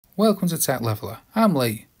Welcome to Tech Leveler. I'm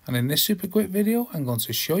Lee, and in this super quick video I'm going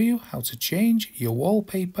to show you how to change your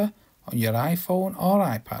wallpaper on your iPhone or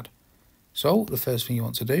iPad. So the first thing you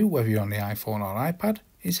want to do, whether you're on the iPhone or iPad,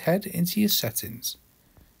 is head into your settings.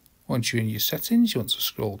 Once you're in your settings, you want to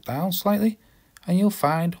scroll down slightly and you'll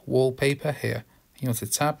find wallpaper here. You want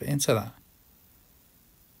to tap into that.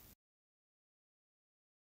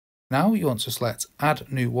 Now you want to select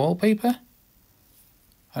add new wallpaper,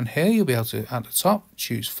 and here you'll be able to at the top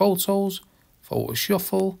choose photos, photo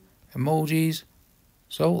shuffle, emojis.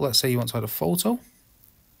 So let's say you want to add a photo. You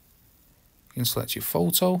can select your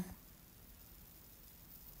photo.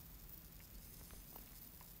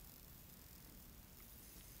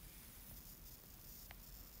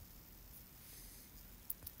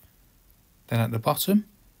 Then at the bottom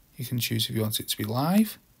you can choose if you want it to be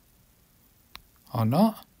live or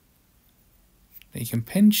not. Then you can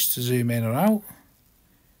pinch to zoom in or out.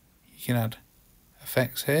 You can add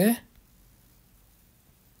effects here.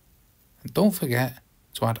 And don't forget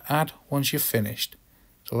to add once you've finished.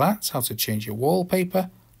 So that's how to change your wallpaper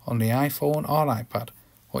on the iPhone or iPad.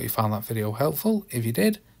 Hope you found that video helpful. If you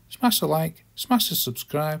did, smash the like, smash the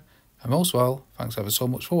subscribe, and most of all, thanks ever so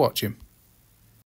much for watching.